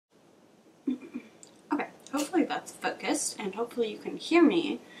that's focused, and hopefully you can hear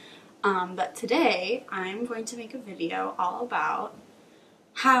me. But today I'm going to make a video all about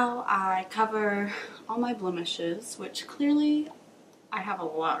how I cover all my blemishes, which clearly I have a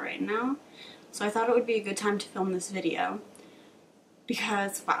lot right now. So I thought it would be a good time to film this video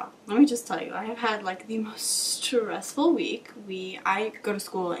because, wow, let me just tell you, I have had like the most stressful week. I go to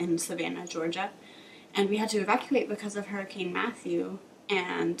school in Savannah, Georgia, and we had to evacuate because of Hurricane Matthew,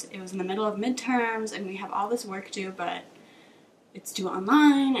 and it was in the middle of midterms and we have all this work due, but it's due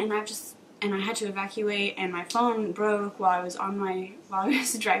online, and I had to evacuate, and my phone broke while I was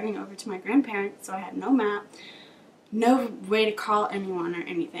driving over to my grandparents, so I had no map, no way to call anyone or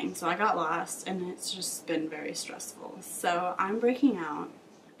anything, so I got lost, and it's just been very stressful. So I'm breaking out,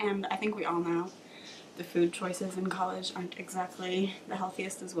 and I think we all know the food choices in college aren't exactly the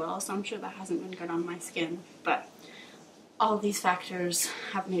healthiest as well, so I'm sure that hasn't been good on my skin, but all these factors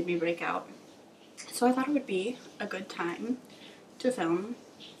have made me break out. So I thought it would be a good time to film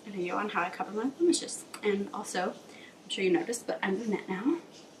a video on how I cover my blemishes. And also, I'm sure you noticed, but I'm brunette now.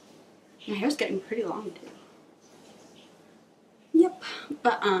 My hair's getting pretty long too. Yep,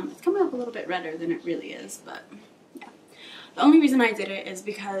 but it's coming up a little bit redder than it really is, but yeah. The only reason I did it is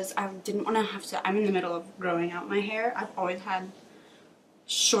because I didn't want to have to, I'm in the middle of growing out my hair. I've always had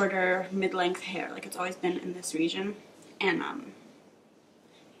shorter, mid-length hair, like it's always been in this region. And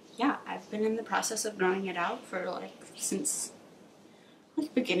yeah, I've been in the process of growing it out for like since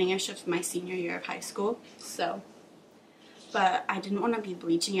like beginning-ish of my senior year of high school. So, but I didn't want to be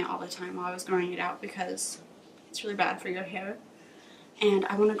bleaching it all the time while I was growing it out because it's really bad for your hair. And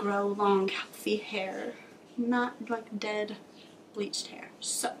I want to grow long, healthy hair, not like dead, bleached hair.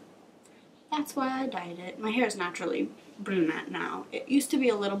 So that's why I dyed it. My hair is naturally brunette now. It used to be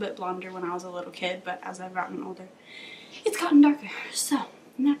a little bit blonder when I was a little kid, but as I've gotten older, it's gotten darker. So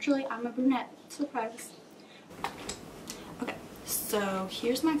naturally, I'm a brunette. Surprise. Okay, so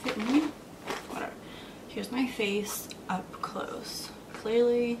here's my here's my face up close.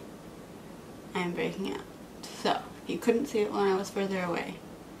 Clearly, I am breaking out. So you couldn't see it when I was further away.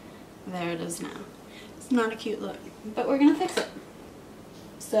 There it is now. It's not a cute look, but we're gonna fix it.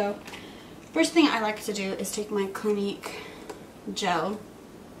 So first thing I like to do is take my Clinique gel,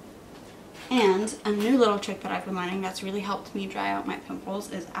 and a new little trick that I've been learning that's really helped me dry out my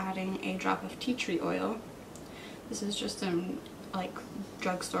pimples is adding a drop of tea tree oil. This is just a like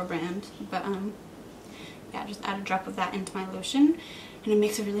drugstore brand, but yeah, just add a drop of that into my lotion, and it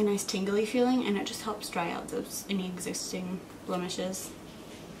makes a really nice tingly feeling, and it just helps dry out any existing blemishes.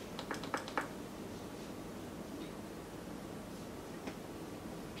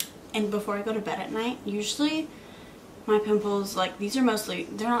 And before I go to bed at night, usually my pimples, like these are mostly,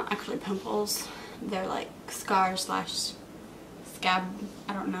 they're not actually pimples, they're like scars slash scab,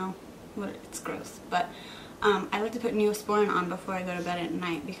 I don't know what, it's gross, but I like to put Neosporin on before I go to bed at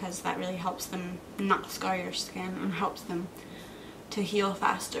night because that really helps them not scar your skin and helps them to heal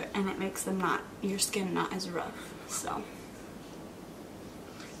faster, and it makes them your skin not as rough. So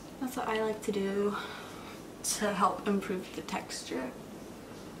that's what I like to do to help improve the texture.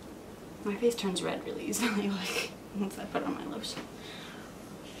 My face turns red really easily, like once I put on my lotion.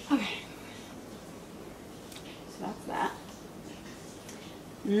 Okay, so that's that.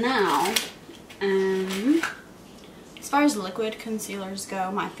 Now, as far as liquid concealers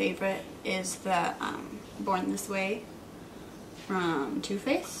go, my favorite is the Born This Way from Too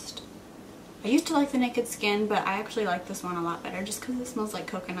Faced. I used to like the Naked Skin, but I actually like this one a lot better just because it smells like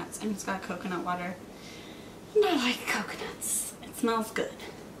coconuts and it's got coconut water. And I like coconuts. It smells good.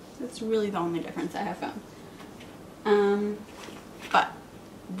 That's really the only difference I have found. But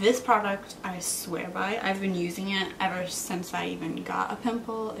this product I swear by. I've been using it ever since I even got a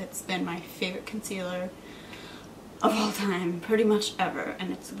pimple. It's been my favorite concealer of all time, pretty much ever,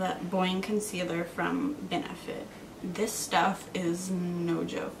 and it's the Boi-ing concealer from Benefit. This stuff is no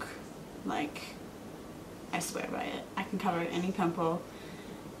joke. Like, I swear by it. I can cover any pimple,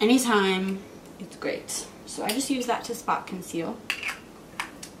 anytime. It's great. So I just use that to spot conceal.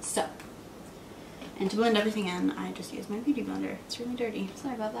 So, and to blend everything in, I just use my BeautyBlender. It's really dirty.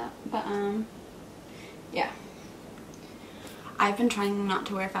 Sorry about that. But, yeah. I've been trying not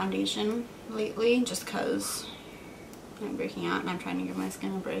to wear foundation lately just because I'm breaking out and I'm trying to give my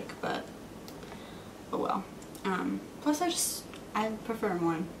skin a break, but oh well. Plus I prefer a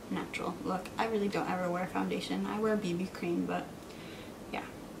more natural look. I really don't ever wear foundation. I wear BB cream, but yeah.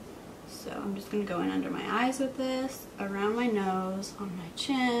 So I'm just going to go in under my eyes with this, around my nose, on my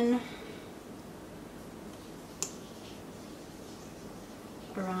chin,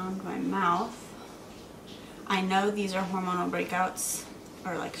 around my mouth. I know these are hormonal breakouts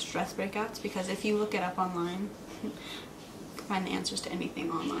or like stress breakouts, because if you look it up online, you can find the answers to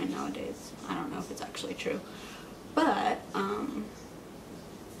anything online nowadays. I don't know if it's actually true, but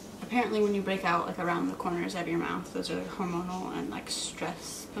apparently when you break out like around the corners of your mouth, those are hormonal and like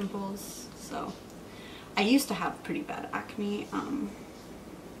stress pimples. So I used to have pretty bad acne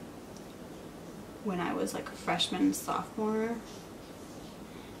when I was like a freshman, sophomore,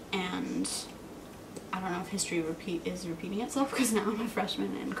 and I don't know if history is repeating itself because now I'm a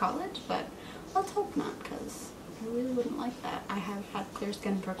freshman in college, but let's hope not, because I really wouldn't like that. I have had clear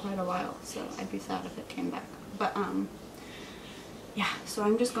skin for quite a while, so I'd be sad if it came back. But yeah, so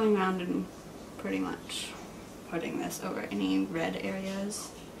I'm just going around and pretty much putting this over any red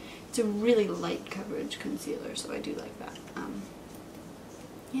areas. It's a really light coverage concealer, so I do like that.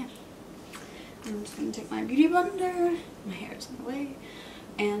 Yeah. I'm just going to take my Beauty Blender, my hair is in the way,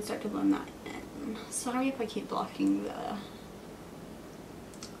 and start to blend that in. Sorry if I keep blocking the,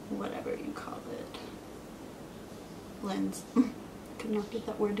 whatever you call it, lens. Could not get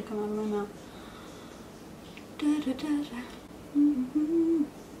that word to come out of my mouth. Da, da, da, da. Mm-hmm.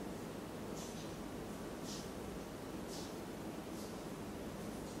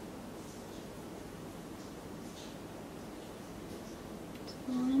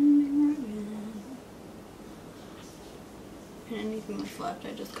 And anything that's left,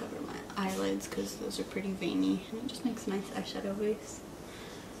 I just cover my eyelids because those are pretty veiny, and it just makes a nice eyeshadow base.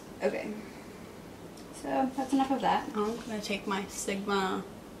 Okay, so that's enough of that. I'm going to take my Sigma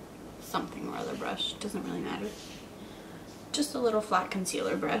something or other brush, doesn't really matter. Just a little flat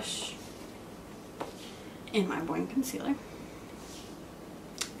concealer brush in my Boi-ing concealer.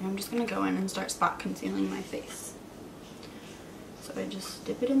 And I'm just going to go in and start spot concealing my face. So I just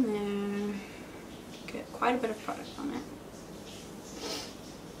dip it in there, get quite a bit of product on it.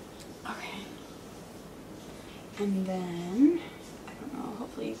 Okay. And then, I don't know,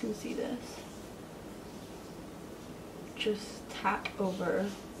 hopefully you can see this. Just tap over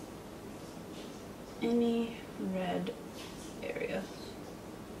any red areas.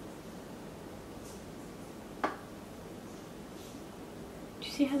 Do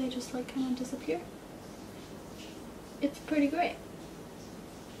you see how they just like kind of disappear? It's pretty great.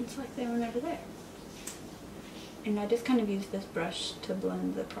 It's like they were never there. And I just kind of use this brush to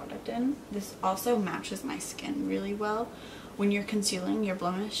blend the product in. This also matches my skin really well. When you're concealing your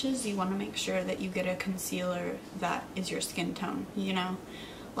blemishes, you want to make sure that you get a concealer that is your skin tone, you know?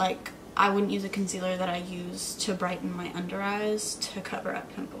 Like, I wouldn't use a concealer that I use to brighten my under eyes to cover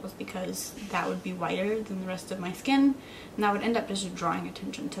up pimples, because that would be whiter than the rest of my skin, and that would end up just drawing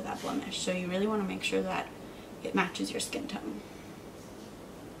attention to that blemish. So you really want to make sure that it matches your skin tone.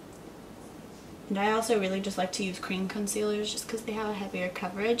 And I also really just like to use cream concealers just because they have a heavier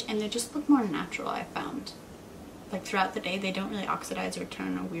coverage and they just look more natural, I found. Like throughout the day, they don't really oxidize or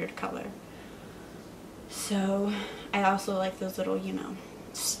turn a weird color. So I also like those little, you know,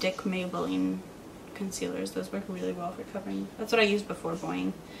 stick Maybelline concealers. Those work really well for covering. That's what I used before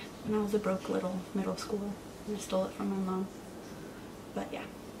Boi-ing when I was a broke little middle schooler. And I stole it from my mom. But yeah,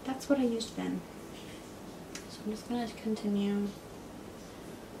 that's what I used then. So I'm just going to continue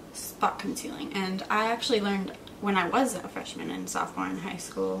spot concealing. And I actually learned when I was a freshman and sophomore in high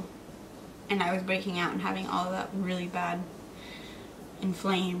school, and I was breaking out and having all of that really bad,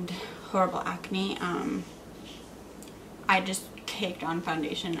 inflamed, horrible acne, I just caked on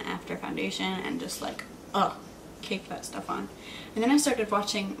foundation after foundation and just like, caked that stuff on. And then I started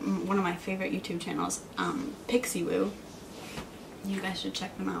watching one of my favorite YouTube channels, Pixie Woo. You guys should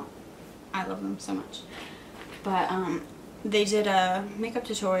check them out. I love them so much. But they did a makeup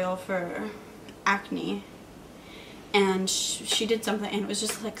tutorial for acne, and she did something, and it was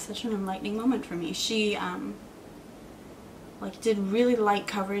just like such an enlightening moment for me. She like did really light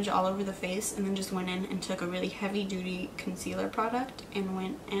coverage all over the face, and then just went in and took a really heavy duty concealer product and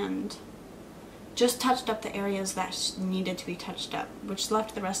went and just touched up the areas that needed to be touched up, which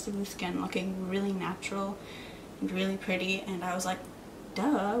left the rest of the skin looking really natural and really pretty. And I was like,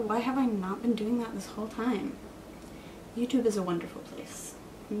 duh, why have I not been doing that this whole time? YouTube is a wonderful place,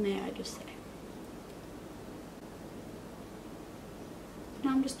 may I just say.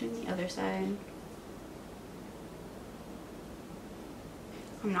 Now I'm just doing the other side.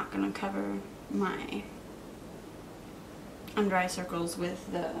 I'm not going to cover my under eye circles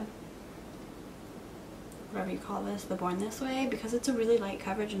with the, whatever you call this, the Born This Way, because it's a really light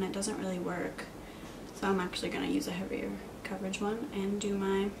coverage and it doesn't really work. So I'm actually going to use a heavier coverage one and do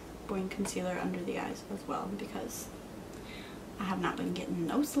my Boi-ing concealer under the eyes as well, because I have not been getting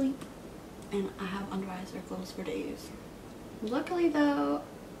no sleep and I have under eye circles for days. Luckily though,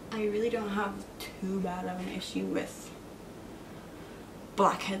 I really don't have too bad of an issue with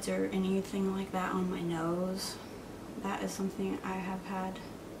blackheads or anything like that on my nose. That is something I have had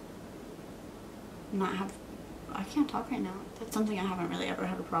I can't talk right now. That's something I haven't really ever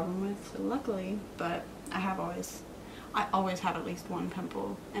had a problem with, so luckily, but I always had at least one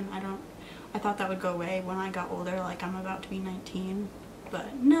pimple, and I thought that would go away when I got older, like I'm about to be 19,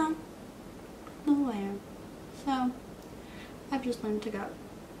 but no way. So I've just learned to get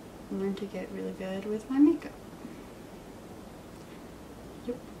really good with my makeup.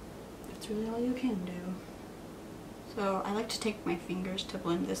 Yep, that's really all you can do. So I like to take my fingers to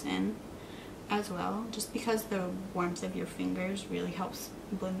blend this in as well, just because the warmth of your fingers really helps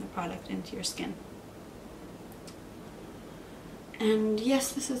blend the product into your skin. And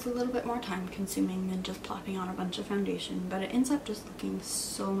yes, this is a little bit more time consuming than just plopping on a bunch of foundation, but it ends up just looking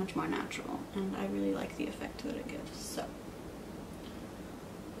so much more natural, and I really like the effect that it gives, so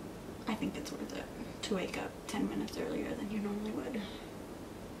I think it's worth it to wake up 10 minutes earlier than you normally would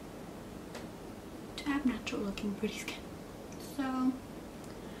to have natural looking pretty skin. So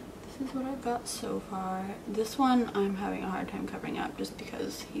this is what I've got so far. This one I'm having a hard time covering up just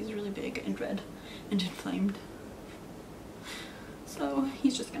because he's really big and red and inflamed. So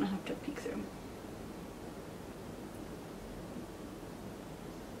he's just gonna have to peek through.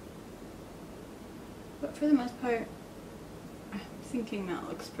 But for the most part, I'm thinking that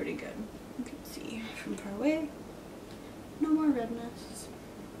looks pretty good. You can see from far away, no more redness.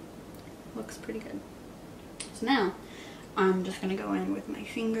 Looks pretty good. So now I'm just gonna go in with my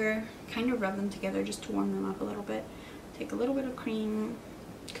finger, kind of rub them together just to warm them up a little bit. Take a little bit of cream,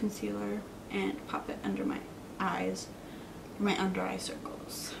 concealer, and pop it under my eyes, my under eye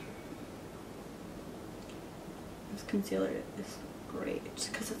circles. This concealer is great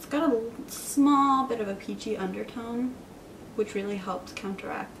because it's got a small bit of a peachy undertone, which really helps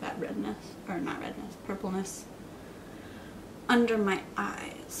counteract that redness, or not redness, purpleness under my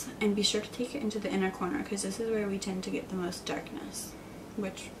eyes. And be sure to take it into the inner corner because this is where we tend to get the most darkness,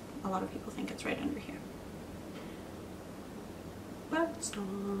 which a lot of people think it's right under here, but it's not.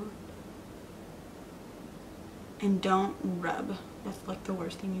 And don't rub. That's like the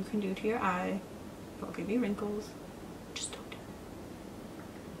worst thing you can do to your eye. It'll give you wrinkles. Just don't do it.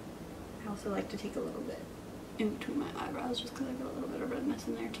 I also like to take a little bit in between my eyebrows just because I get a little bit of redness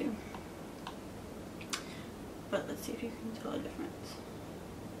in there too. But let's see if you can tell a difference.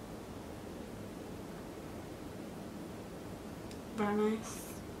 Very nice.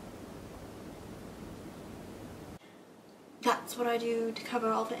 That's what I do to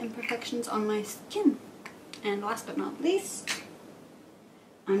cover all the imperfections on my skin. And last but not least,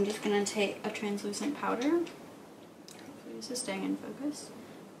 I'm just going to take a translucent powder. Hopefully this is staying in focus.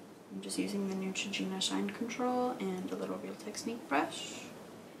 I'm just using the Neutrogena Shine Control and a little Real Technique brush.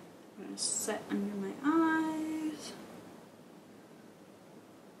 I'm going to set under my eyes.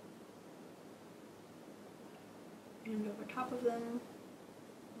 And over top of them,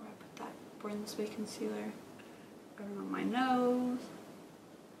 where I put that Born This Way concealer, around my nose.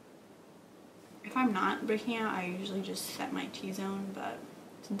 If I'm not breaking out, I usually just set my T-zone, but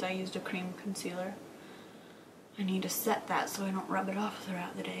since I used a cream concealer, I need to set that so I don't rub it off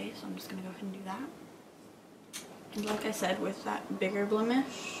throughout the day, so I'm just going to go ahead and do that. And like I said, with that bigger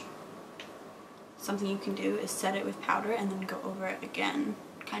blemish, something you can do is set it with powder and then go over it again,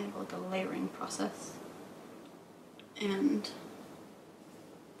 kind of like a layering process. And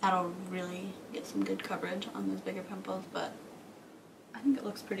that'll really get some good coverage on those bigger pimples, but I think it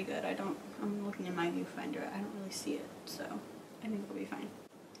looks pretty good. I'm looking in my viewfinder, I don't really see it, so I think it'll be fine.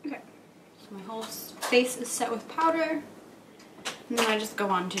 Okay, so my whole face is set with powder, and then I just go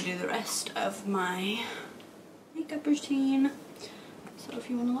on to do the rest of my makeup routine. So if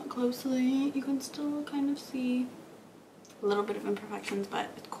you want to look closely, you can still kind of see a little bit of imperfections, but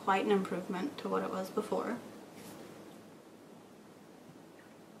it's quite an improvement to what it was before.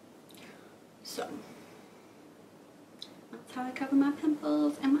 So that's how I cover my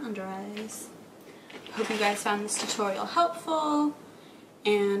pimples and my under eyes. I hope you guys found this tutorial helpful,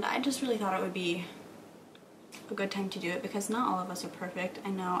 and I just really thought it would be a good time to do it because not all of us are perfect. I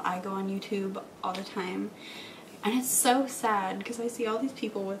know I go on YouTube all the time, and it's so sad because I see all these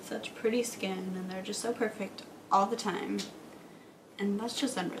people with such pretty skin and they're just so perfect all the time, and that's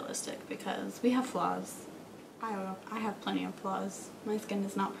just unrealistic because we have flaws. I have plenty of flaws. My skin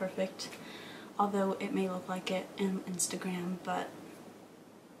is not perfect, although it may look like it on Instagram, but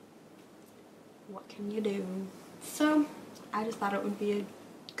what can you do? So I just thought it would be a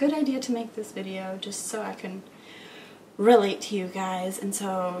good idea to make this video just so I can relate to you guys and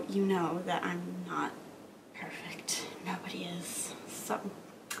so you know that I'm not perfect. Nobody is. So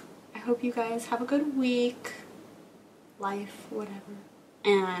I hope you guys have a good week, life, whatever.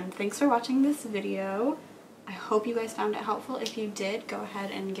 And thanks for watching this video. I hope you guys found it helpful. If you did, go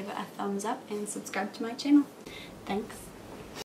ahead and give it a thumbs up and subscribe to my channel. Thanks.